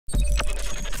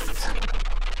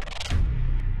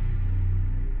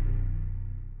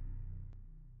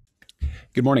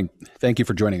Good morning. Thank you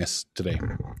for joining us today.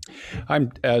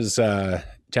 As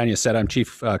Tanya said, I'm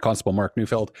Chief Constable Mark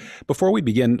Neufeld. Before we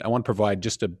begin, I want to provide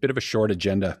just a bit of a short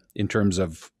agenda in terms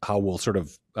of how we'll sort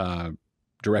of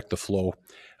direct the flow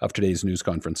of today's news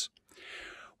conference.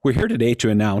 We're here today to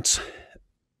announce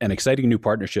an exciting new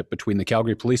partnership between the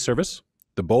Calgary Police Service,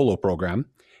 the Bolo Program,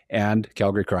 and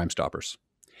Calgary Crime Stoppers.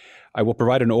 I will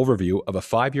provide an overview of a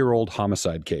 5-year-old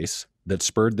homicide case that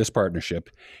spurred this partnership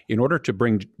in order to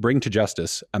bring to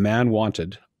justice a man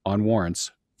wanted on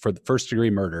warrants for the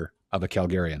first-degree murder of a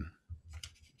Calgarian.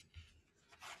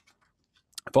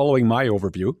 Following my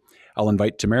overview, I'll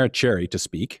invite Tamara Cherry to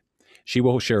speak. She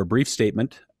will share a brief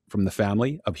statement from the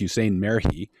family of Hussein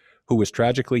MERHI, who was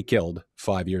tragically killed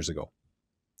 5 years ago.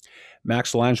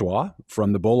 Max Langlois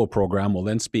from the Bolo Program will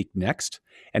then speak next,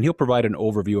 and he'll provide an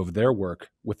overview of their work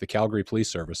with the Calgary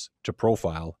Police Service to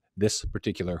profile this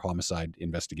particular homicide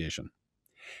investigation.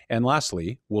 And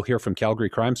lastly, we'll hear from Calgary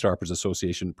Crime Stoppers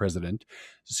Association President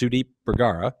Sudeep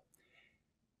Bergara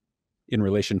in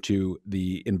relation to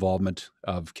the involvement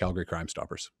of Calgary Crime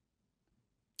Stoppers.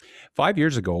 5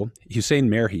 years ago, Hussein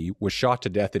MERHI was shot to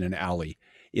death in an alley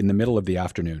in the middle of the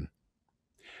afternoon.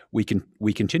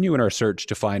 We continue in our search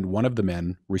to find one of the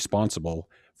men responsible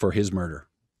for his murder.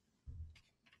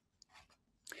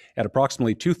 At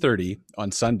approximately 2:30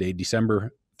 on Sunday,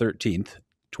 December 13th,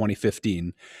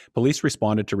 2015, police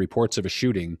responded to reports of a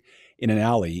shooting in an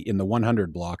alley in the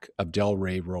 100 block of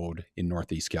Ray Road in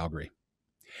Northeast Calgary.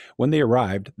 When they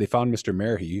arrived, they found Mr.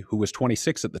 MERHI, who was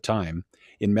 26 at the time,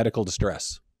 in medical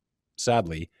distress.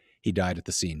 Sadly, he died at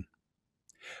the scene.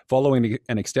 Following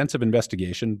an extensive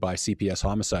investigation by CPS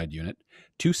Homicide Unit,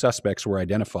 2 suspects were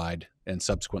identified and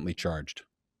subsequently charged.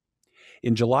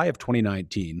 In July of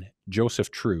 2019,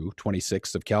 Joseph TRIEU,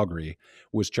 26 of Calgary,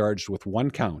 was charged with 1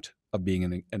 count of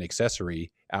being an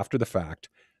accessory after the fact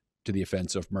to the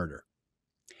offense of murder.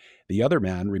 The other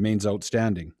man remains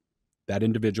outstanding. That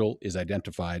individual is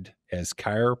identified as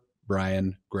Kier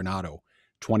Bryan GRANADO,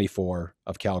 24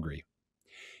 of Calgary.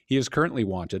 He is currently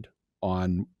wanted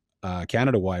on a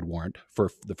Canada-wide warrant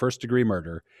for the first-degree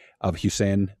murder of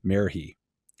Hussein MERHI.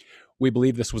 We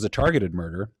believe this was a targeted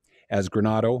murder, as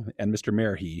GRANADO and Mr.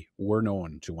 MERHI were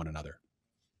known to one another.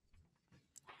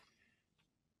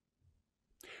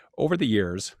 Over the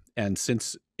years, and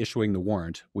since issuing the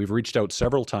warrant, we've reached out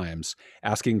several times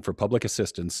asking for public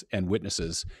assistance and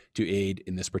witnesses to aid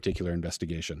in this particular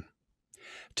investigation.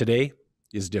 Today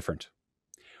is different.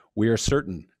 We are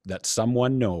certain that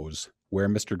someone knows where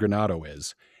Mr. GRANADO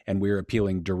is, and we are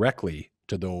appealing directly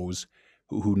to those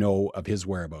who know of his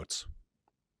whereabouts.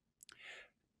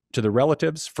 To the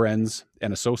relatives, friends,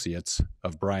 and associates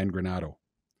of Bryan GRANADO,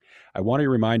 I want to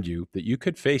remind you that you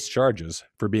could face charges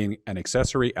for being an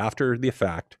accessory after the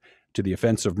fact to the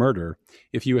offense of murder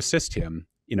if you assist him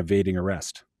in evading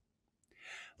arrest.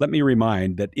 Let me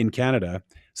remind that in Canada,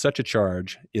 such a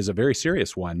charge is a very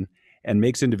serious one and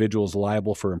makes individuals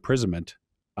liable for imprisonment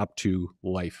up to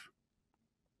life.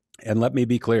 And let me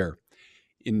be clear,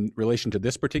 in relation to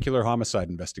this particular homicide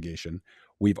investigation,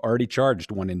 we've already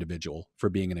charged 1 individual for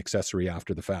being an accessory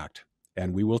after the fact,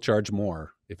 and we will charge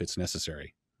more if it's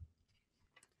necessary.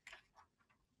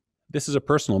 This is a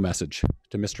personal message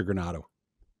to Mr. GRANADO.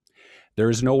 There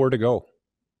is nowhere to go,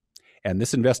 and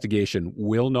this investigation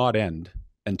will not end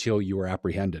until you are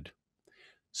apprehended.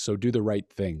 So do the right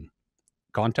thing.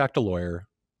 Contact a lawyer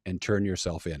and turn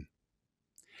yourself in.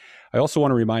 I also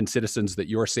want to remind citizens that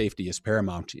your safety is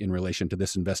paramount in relation to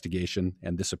this investigation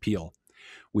and this appeal.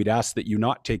 We'd ask that you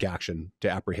not take action to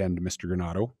apprehend Mr.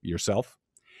 GRANADO yourself.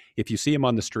 If you see him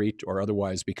on the street or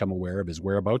otherwise become aware of his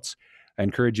whereabouts, I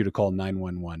encourage you to call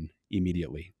 911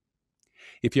 immediately.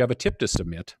 If you have a tip to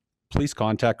submit, please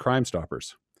contact Crime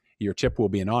Stoppers. Your tip will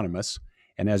be anonymous,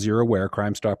 and as you're aware,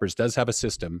 Crime Stoppers does have a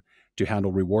system to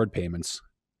handle reward payments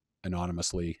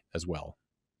anonymously as well.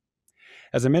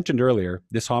 As I mentioned earlier,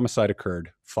 this homicide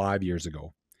occurred 5 years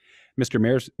ago. Mr.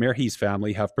 MERHI's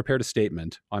family have prepared a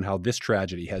statement on how this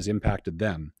tragedy has impacted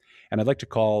them, and I'd like to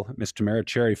call Ms. Tamara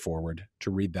Cherry forward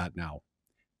to read that now.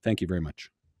 Thank you very much.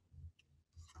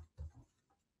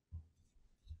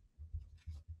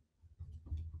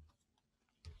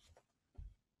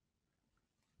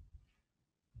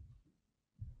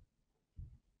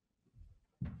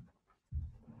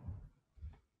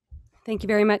 Thank you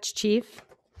very much, Chief.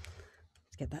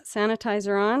 Let's get that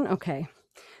sanitizer on. Okay.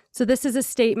 So this is a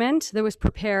statement that was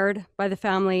prepared by the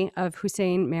family of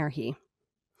Hussein MERHI.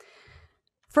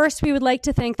 First, we would like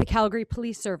to thank the Calgary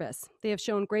Police Service. They have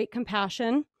shown great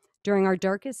compassion during our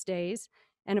darkest days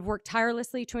and have worked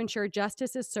tirelessly to ensure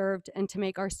justice is served and to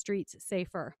make our streets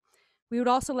safer. We would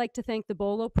also like to thank the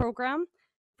Bolo Program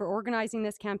for organizing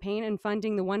this campaign and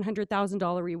funding the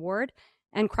 $100,000 reward,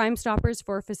 and Crime Stoppers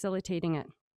for facilitating it.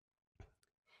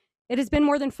 It has been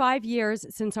more than 5 years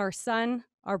since our son,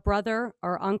 our brother,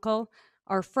 our uncle,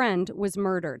 our friend was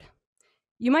murdered.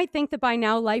 You might think that by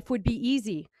now life would be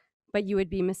easy, but you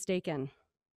would be mistaken.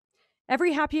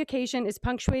 Every happy occasion is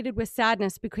punctuated with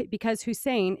sadness because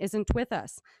Hussein isn't with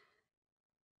us.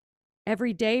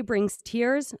 Every day brings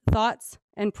tears, thoughts,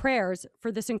 and prayers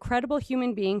for this incredible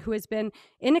human being who has been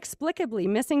inexplicably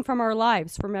missing from our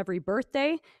lives from every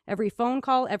birthday, every phone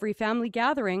call, every family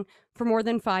gathering for more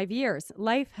than 5 years.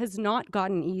 Life has not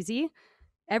gotten easy.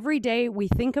 Every day we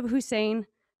think of Hussein,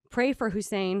 pray for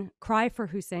Hussein, cry for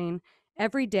Hussein.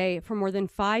 Every day for more than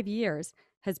 5 years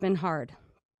has been hard.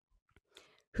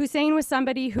 Hussein was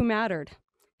somebody who mattered.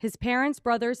 His parents,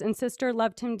 brothers, and sister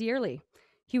loved him dearly.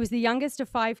 He was the youngest of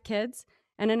 5 kids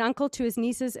and an uncle to his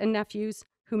nieces and nephews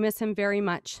who miss him very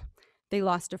much. They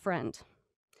lost a friend.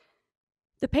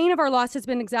 The pain of our loss has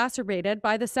been exacerbated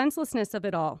by the senselessness of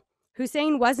it all.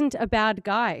 Hussein wasn't a bad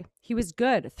guy. He was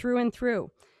good through and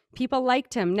through. People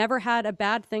liked him, never had a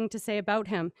bad thing to say about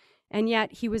him, and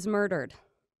yet he was murdered.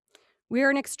 We are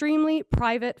an extremely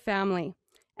private family.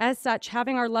 As such,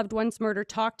 having our loved one's murder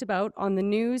talked about on the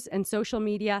news and social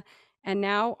media, and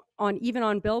now even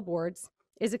on billboards,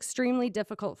 is extremely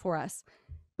difficult for us.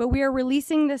 But we are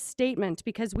releasing this statement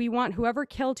because we want whoever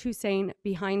killed Hussein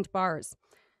behind bars.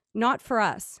 Not for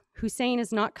us. Hussein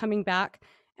is not coming back,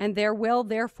 and there will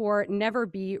therefore never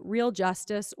be real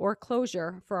justice or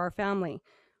closure for our family.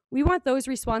 We want those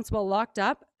responsible locked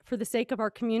up for the sake of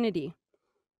our community.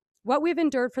 What we've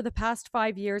endured for the past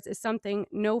 5 years is something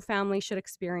no family should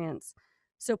experience.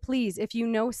 So please, if you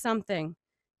know something,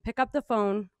 pick up the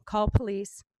phone, call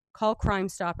police, call Crime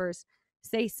Stoppers,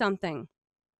 say something.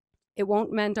 It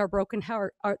won't mend our broken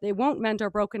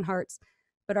hearts,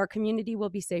 but our community will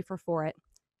be safer for it.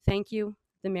 Thank you,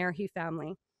 the MERHI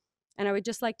family. And I would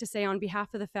just like to say on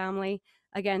behalf of the family,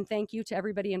 again, thank you to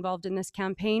everybody involved in this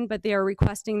campaign, but they are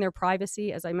requesting their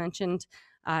privacy, as I mentioned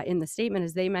in the statement,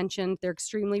 as they mentioned, they're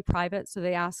extremely private, so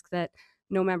they ask that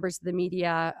no members of the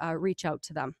media reach out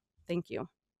to them. Thank you.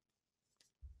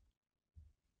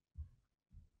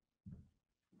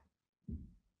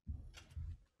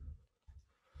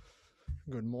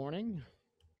 Good morning.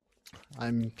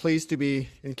 I'm pleased to be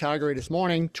in Calgary this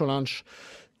morning to launch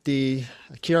the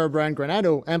Kier Bryan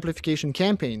GRANADO amplification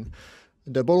campaign.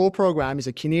 The Bolo Program is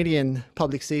a Canadian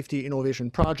public safety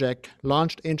innovation project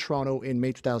launched in Toronto in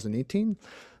May 2018.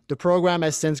 The program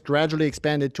has since gradually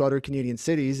expanded to other Canadian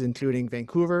cities, including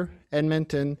Vancouver,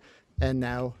 Edmonton, and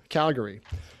now Calgary.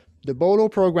 The Bolo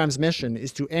Program's mission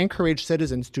is to encourage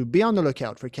citizens to be on the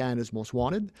lookout for Canada's most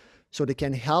wanted, so they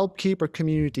can help keep our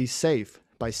community safe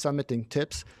by submitting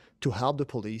tips to help the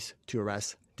police to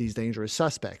arrest these dangerous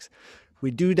suspects. We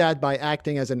do that by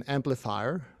acting as an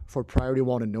amplifier for priority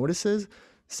wanted notices.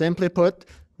 Simply put,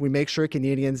 we make sure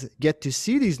Canadians get to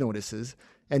see these notices,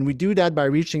 and we do that by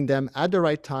reaching them at the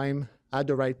right time, at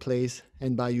the right place,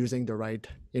 and by using the right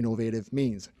innovative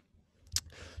means.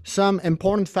 Some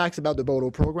important facts about the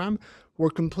Bolo program: we're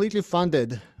completely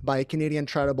funded by a Canadian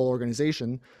charitable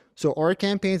organization, so our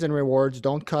campaigns and rewards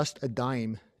don't cost a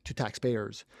dime to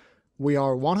taxpayers. We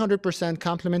are 100%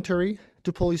 complementary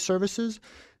to police services.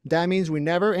 That means we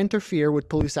never interfere with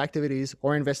police activities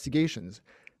or investigations.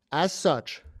 As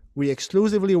such, we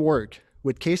exclusively work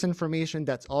with case information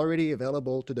that's already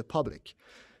available to the public.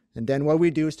 And then what we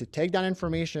do is to take that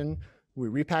information, we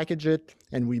repackage it,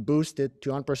 and we boost it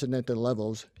to unprecedented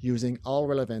levels using all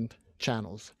relevant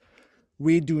channels.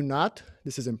 We do not,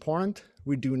 this is important,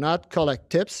 we do not collect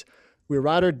tips. We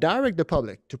rather direct the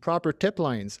public to proper tip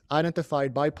lines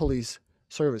identified by police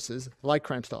services like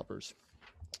Crime Stoppers.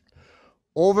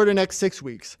 Over the next 6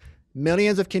 weeks,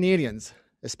 millions of Canadians,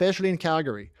 especially in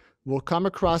Calgary, will come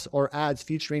across our ads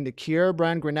featuring the Kier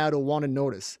Bryan GRANADO wanted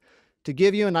notice. To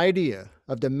give you an idea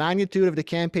of the magnitude of the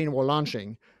campaign we're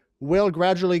launching, will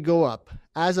gradually go up,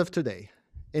 as of today,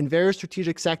 in various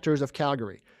strategic sectors of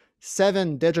Calgary: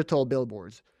 7 digital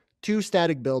billboards, 2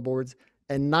 static billboards,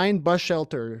 and 9 bus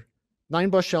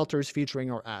shelters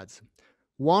featuring our ads.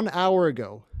 1 hour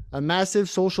ago, a massive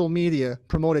social media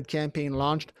promoted campaign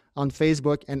launched on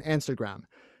Facebook and Instagram.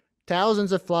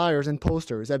 Thousands of flyers and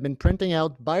posters have been printing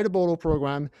out by the Bolo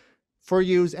program for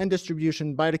use and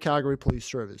distribution by the Calgary Police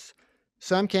Service.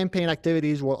 Some campaign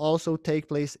activities will also take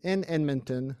place in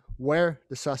Edmonton, where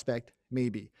the suspect may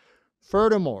be.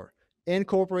 Furthermore, in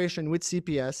cooperation with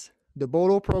CPS, the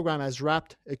Bolo program has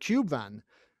wrapped a cube van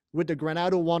with the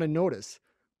GRANADO wanted notice.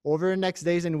 Over the next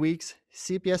days and weeks,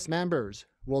 CPS members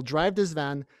will drive this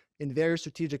van in various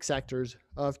strategic sectors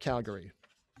of Calgary.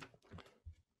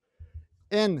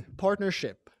 In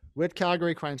partnership with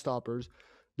Calgary Crime Stoppers,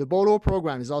 the Bolo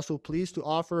Program is also pleased to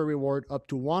offer a reward up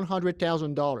to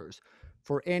 $100,000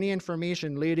 for any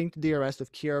information leading to the arrest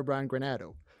of Kier Bryan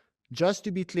GRANADO. Just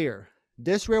to be clear,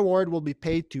 this reward will be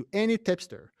paid to any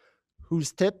tipster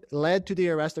whose tip led to the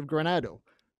arrest of GRANADO.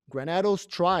 GRANADO's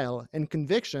trial and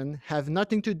conviction have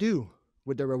nothing to do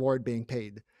with the reward being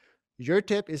paid. Your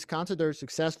tip is considered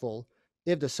successful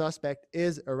if the suspect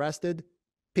is arrested,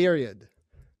 period.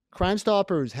 Crime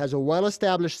Stoppers has a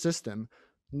well-established system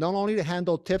not only to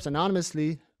handle tips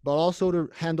anonymously, but also to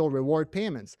handle reward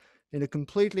payments in a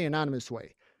completely anonymous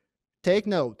way. Take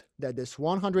note that this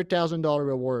 $100,000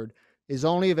 reward is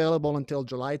only available until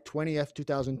July 20th,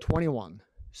 2021.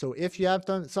 So if you have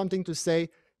something to say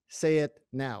it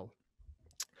now.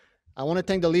 I want to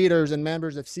thank the leaders and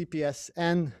members of CPS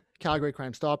and Calgary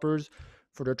Crime Stoppers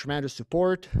for their tremendous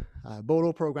support.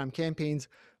 Bolo Program campaigns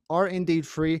are indeed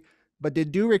free, but they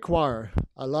do require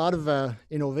a lot of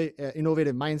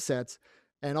innovative mindsets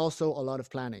and also a lot of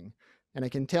planning. And I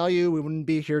can tell you, we wouldn't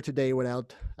be here today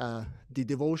without the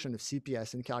devotion of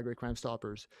CPS and Calgary Crime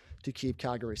Stoppers to keep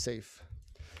Calgary safe.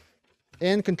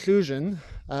 In conclusion,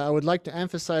 I would like to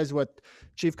emphasize what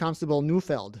Chief Constable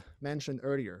Neufeld mentioned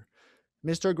earlier.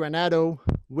 Mr. GRANADO,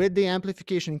 with the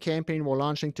amplification campaign we're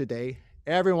launching today,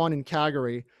 everyone in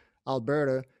Calgary,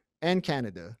 Alberta, and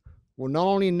Canada will not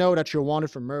only know that you're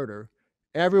wanted for murder,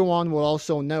 everyone will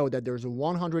also know that there's a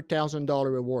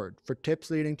 $100,000 reward for tips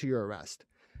leading to your arrest.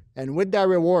 And with that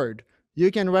reward,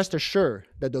 you can rest assured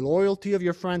that the loyalty of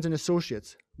your friends and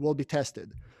associates will be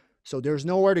tested. So there's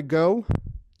nowhere to go,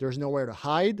 there's nowhere to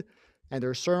hide, and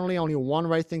there's certainly only one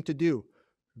right thing to do.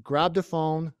 Grab the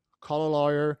phone, call a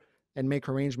lawyer, and make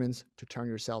arrangements to turn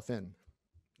yourself in.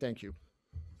 Thank you.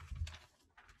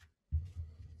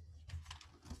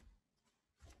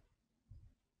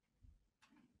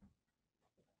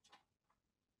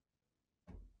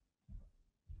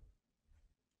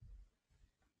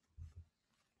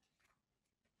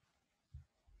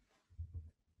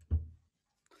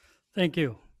 Thank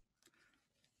you.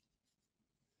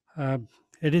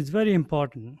 It is very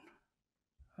important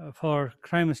for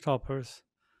Crime Stoppers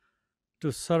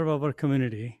to serve our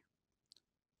community,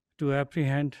 to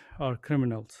apprehend our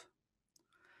criminals.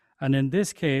 And in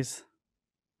this case,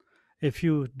 if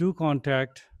you do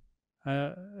contact,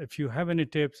 if you have any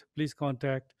tips, please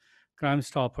contact Crime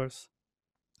Stoppers.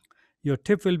 Your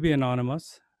tip will be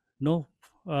anonymous. No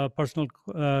personal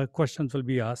questions will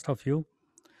be asked of you.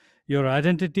 Your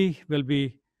identity will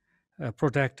be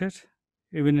protected,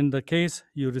 even in the case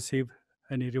you receive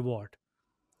any reward.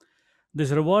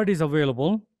 This reward is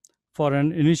available for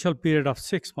an initial period of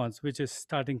 6 months, which is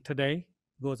starting today,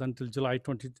 goes until July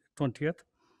 20th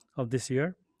of this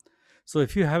year. So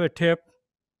if you have a tip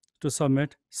to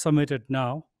submit it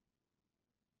now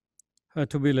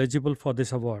to be eligible for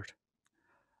this award.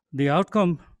 The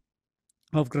outcome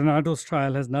of GRANADO's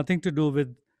trial has nothing to do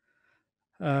with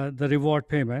the reward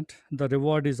payment. The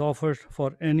reward is offered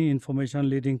for any information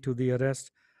leading to the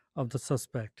arrest of the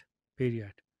suspect,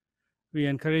 period. We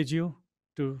encourage you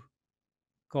to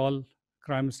call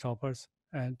Crime Stoppers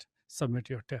and submit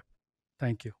your tip.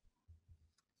 Thank you.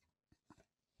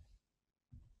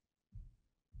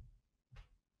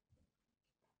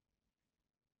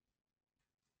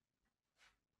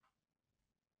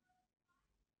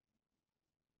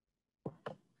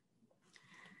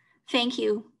 Thank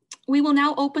you. We will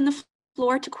now open the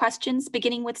floor to questions,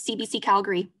 beginning with CBC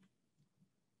Calgary.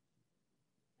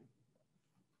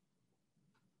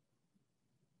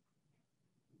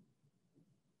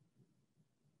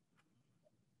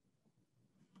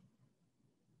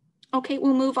 Okay,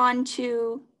 we'll move on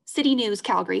to City News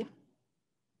Calgary.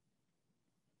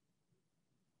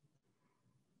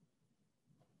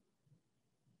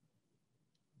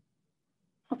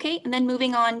 Okay, and then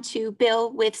moving on to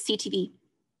Bill with CTV.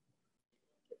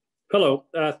 Hello,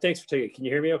 thanks for taking it. Can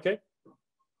you hear me okay?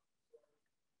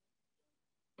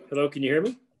 Hello, can you hear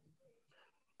me?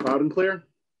 Loud and clear.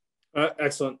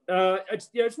 Excellent. I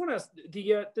just want to ask,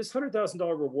 this $100,000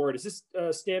 reward, is this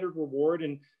a standard reward?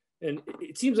 And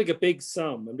it seems like a big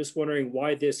sum. I'm just wondering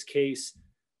why this case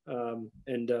and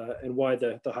why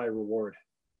the high reward.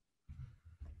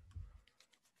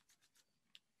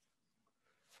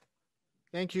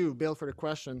 Thank you, Bill, for the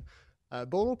question.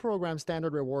 Bolo Program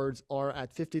standard rewards are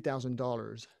at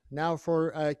 $50,000. Now,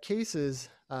 for cases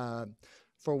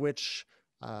for which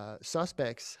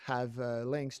suspects have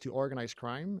links to organized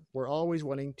crime, we're always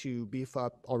willing to beef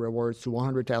up our rewards to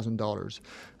 $100,000.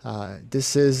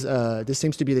 This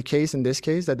seems to be the case in this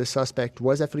case, that the suspect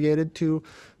was affiliated to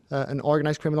an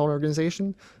organized criminal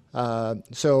organization.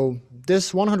 So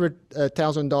this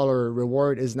 $100,000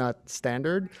 reward is not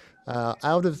standard.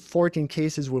 Out of 14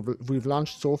 cases we've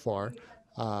launched so far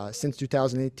since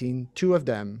 2018, 2 of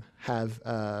them have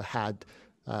had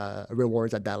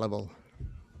rewards at that level.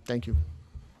 Thank you.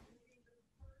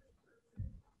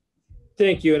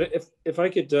 Thank you. And if I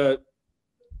could,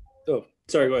 oh,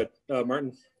 sorry, go ahead,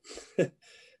 Martin.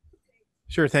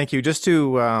 Sure, thank you. Just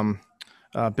to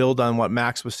build on what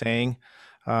Max was saying,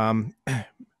 Mr.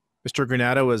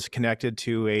 Granado was connected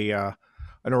to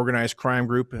an organized crime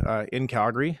group in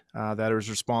Calgary that is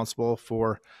responsible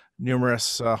for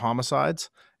numerous homicides,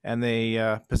 and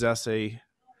they possess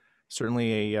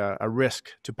certainly a risk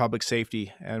to public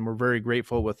safety. And we're very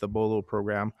grateful with the Bolo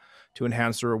program to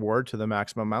enhance the reward to the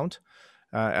maximum amount,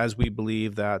 as we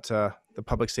believe that the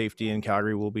public safety in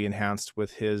Calgary will be enhanced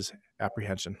with his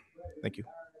apprehension. Thank you.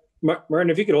 Martin,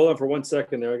 if you could hold on for 1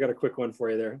 second there, I got a quick one for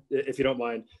you there, if you don't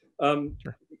mind.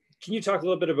 Sure. Can you talk a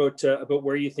little bit about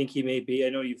where you think he may be? I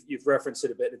know you've referenced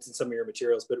it a bit. It's in some of your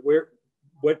materials, but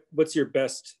what's your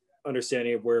best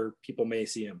understanding of where people may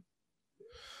see him?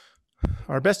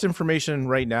 Our best information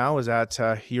right now is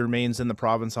that he remains in the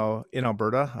province in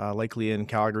Alberta, likely in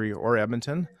Calgary or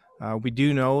Edmonton. We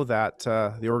do know that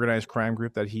the organized crime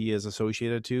group that he is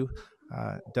associated to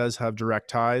does have direct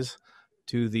ties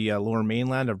to the lower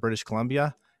mainland of British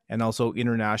Columbia and also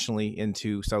internationally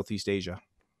into Southeast Asia.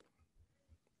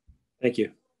 Thank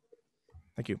you.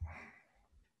 Thank you.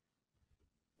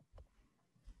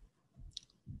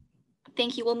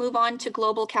 Thank you. We'll move on to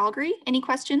Global Calgary. Any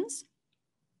questions?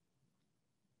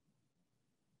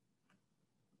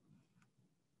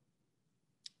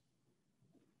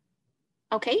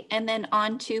 Okay, and then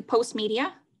on to Post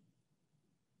Media.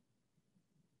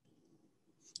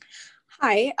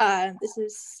 Hi, this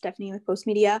is Stephanie with Post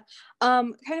Media.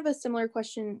 Kind of a similar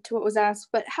question to what was asked,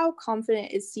 but how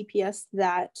confident is CPS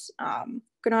that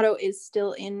Granado is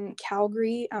still in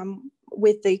Calgary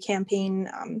with the campaign?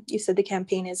 You said the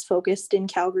campaign is focused in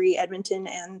Calgary, Edmonton,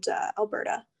 and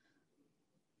Alberta.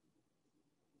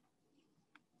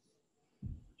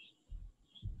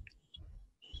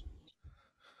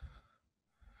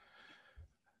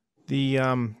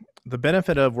 The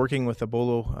benefit of working with the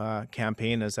Bolo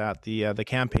campaign is that the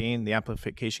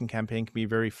amplification campaign can be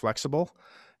very flexible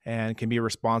and can be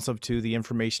responsive to the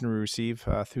information we receive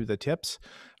through the tips.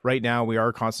 Right now, we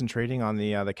are concentrating on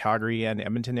the Calgary and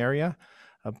Edmonton area,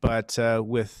 but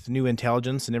with new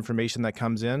intelligence and information that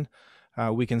comes in,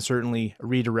 we can certainly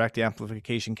redirect the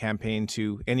amplification campaign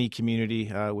to any community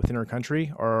within our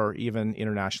country or even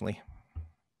internationally.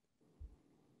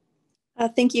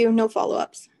 Thank you. No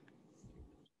follow-ups.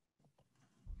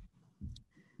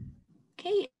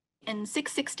 Okay, and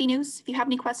 660 News, if you have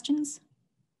any questions.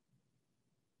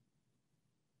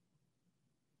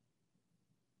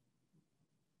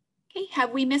 Okay,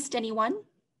 have we missed anyone?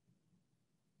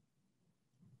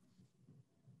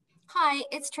 Hi,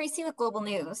 it's Tracy with Global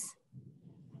News.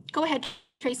 Go ahead,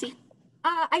 Tracy.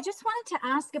 I just wanted to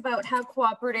ask about how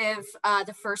cooperative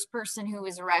the first person who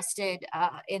was arrested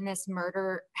in this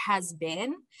murder has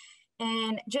been.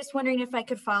 And just wondering if I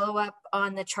could follow up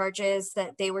on the charges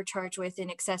that they were charged with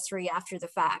in accessory after the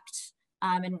fact,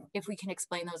 and if we can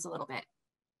explain those a little bit.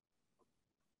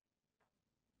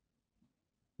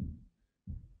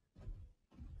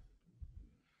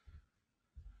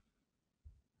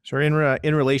 Sure.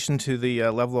 In relation to the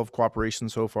level of cooperation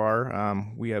so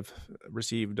far, we have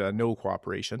received no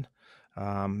cooperation.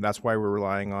 That's why we're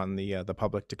relying on the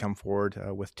public to come forward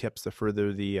with tips to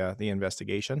further the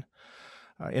investigation.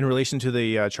 In relation to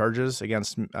the charges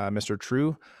against Mr.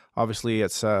 TRIEU, obviously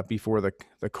it's before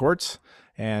the courts,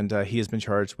 and he has been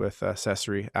charged with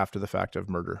accessory after the fact of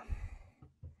murder.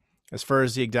 As far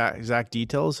as the exact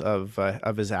details of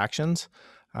his actions,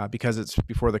 because it's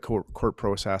before the court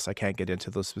process, I can't get into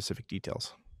those specific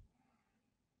details.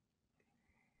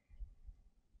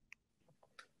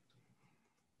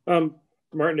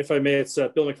 Martin, if I may, it's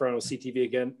Bill McFarland with CTV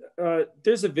again.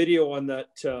 There's a video on that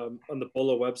on the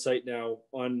Bolo website now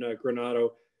on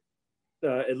Granado.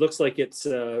 It looks like it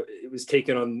was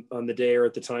taken on the day or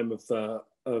at the time of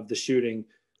the shooting.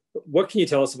 What can you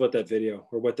tell us about that video,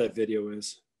 or what that video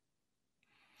is?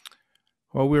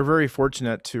 Well, we were very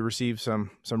fortunate to receive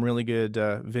some really good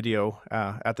video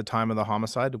at the time of the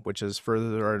homicide, which has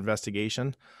furthered our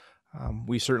investigation.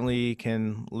 We certainly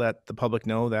can let the public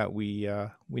know that we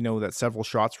know that several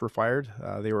shots were fired.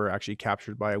 They were actually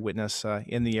captured by a witness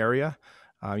in the area.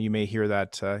 You may hear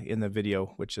that in the video,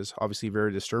 which is obviously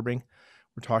very disturbing.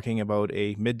 We're talking about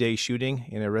a midday shooting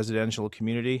in a residential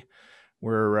community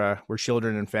where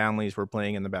children and families were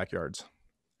playing in the backyards.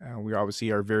 We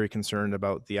obviously are very concerned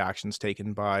about the actions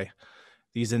taken by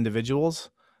these individuals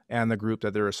and the group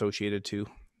that they're associated to.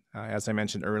 As I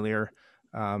mentioned earlier,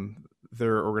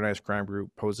 their organized crime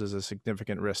group poses a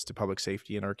significant risk to public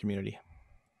safety in our community.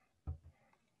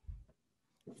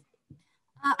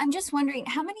 I'm just wondering,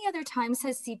 how many other times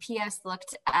has CPS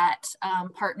looked at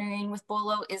partnering with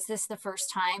Bolo? Is this the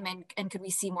first time, and could we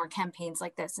see more campaigns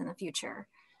like this in the future?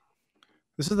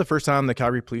 This is the first time the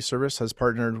Calgary Police Service has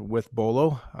partnered with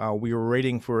Bolo. We were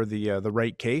waiting for the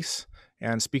right case,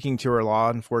 and speaking to our law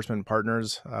enforcement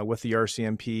partners with the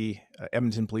RCMP,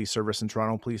 Edmonton Police Service, and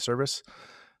Toronto Police Service,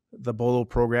 the Bolo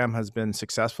program has been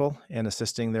successful in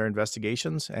assisting their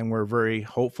investigations, and we're very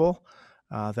hopeful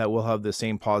that we'll have the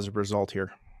same positive result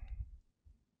here.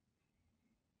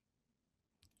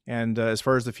 And as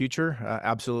far as the future,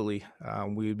 absolutely,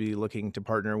 we would be looking to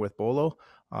partner with Bolo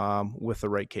with the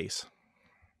right case.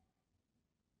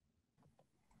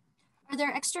 Are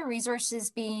there extra resources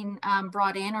being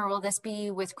brought in, or will this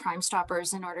be with Crime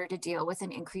Stoppers in order to deal with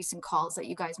an increase in calls that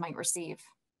you guys might receive,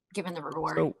 given the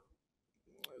reward?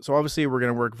 So obviously we're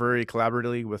going to work very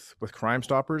collaboratively with Crime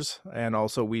Stoppers, and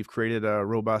also we've created a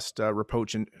robust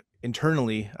approach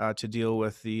internally to deal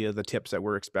with the tips that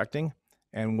we're expecting,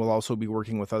 and we'll also be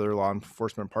working with other law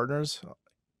enforcement partners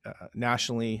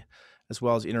nationally as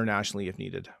well as internationally if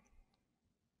needed.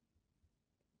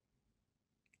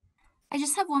 I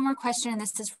just have one more question, and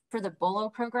this is for the Bolo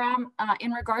program.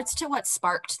 In regards to what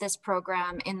sparked this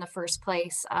program in the first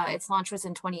place, its launch was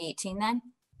in 2018 then?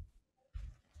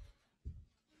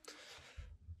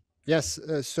 Yes,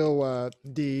 so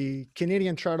the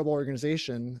Canadian charitable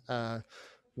organization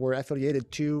we're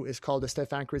affiliated to is called the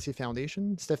Stéphane Chrétien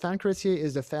Foundation. Stéphane Chrétien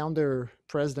is the founder,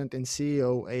 president, and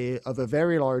CEO of a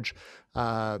very large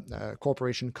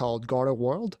corporation called Garda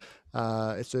World.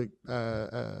 It's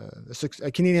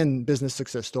a Canadian business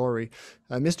success story.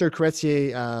 Mr.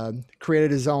 Chrétien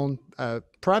created his own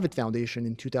private foundation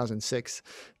in 2006.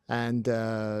 And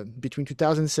between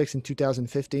 2006 and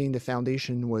 2015, the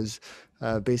foundation was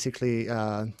basically,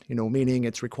 meeting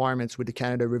its requirements with the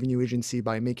Canada Revenue Agency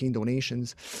by making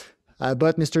donations.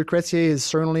 But Mr. Chrétien is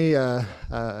certainly a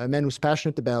man who's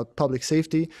passionate about public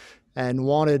safety and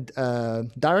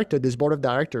directed this board of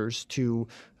directors to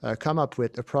come up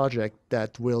with a project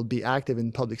that will be active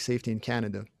in public safety in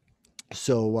Canada.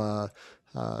 So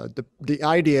the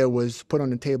idea was put on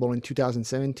the table in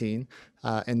 2017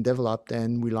 and developed,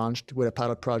 and we launched with a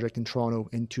pilot project in Toronto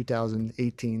in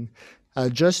 2018.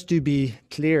 Just to be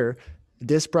clear,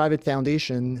 this private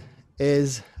foundation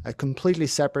is completely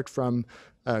separate from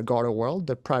Garda World,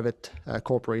 the private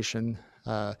corporation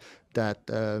that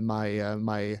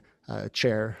my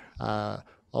chair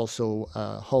also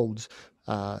holds.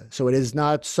 So it is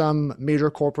not some major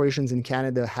corporations in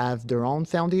Canada have their own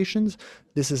foundations.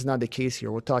 This is not the case here.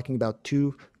 We're talking about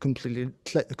two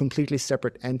completely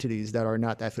separate entities that are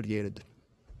not affiliated.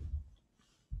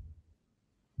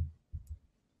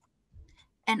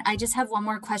 And I just have one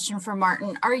more question for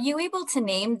Martin. Are you able to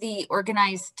name the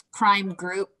organized crime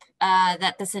group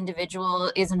that this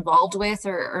individual is involved with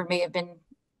or may have been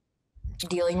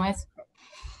dealing with?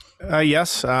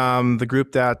 Yes, the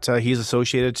group that he's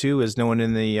associated to is known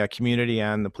in the community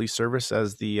and the police service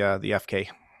as the FK.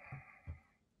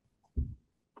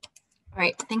 All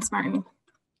right, thanks, Martin.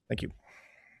 Thank you.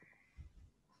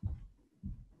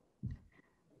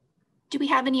 Do we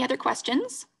have any other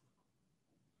questions?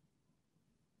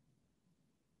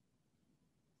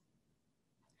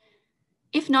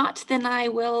 If not, then I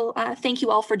will thank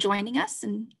you all for joining us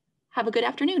and have a good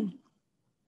afternoon.